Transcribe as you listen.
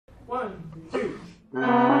1, 2.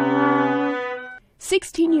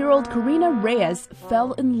 16-year-old Karina Reyes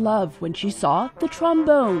fell in love when she saw the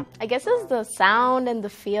trombone. I guess it was the sound and the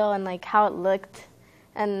feel and like how it looked,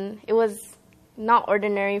 and it was not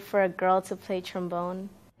ordinary for a girl to play trombone.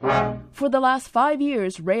 For the last 5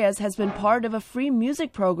 years, Reyes has been part of a free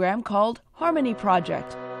music program called Harmony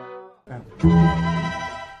Project.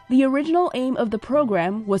 The original aim of the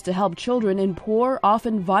program was to help children in poor,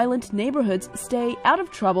 often violent neighborhoods stay out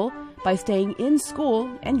of trouble by staying in school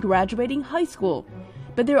and graduating high school.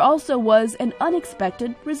 But there also was an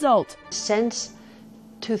unexpected result. Since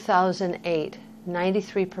 2008,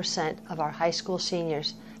 93% of our high school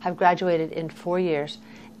seniors have graduated in 4 years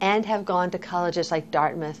and have gone to colleges like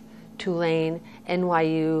Dartmouth, Tulane,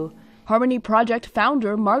 NYU. Harmony Project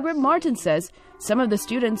founder Margaret Martin says some of the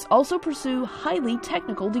students also pursue highly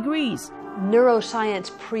technical degrees. Neuroscience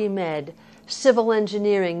pre-med, civil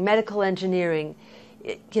engineering, medical engineering,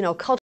 cultural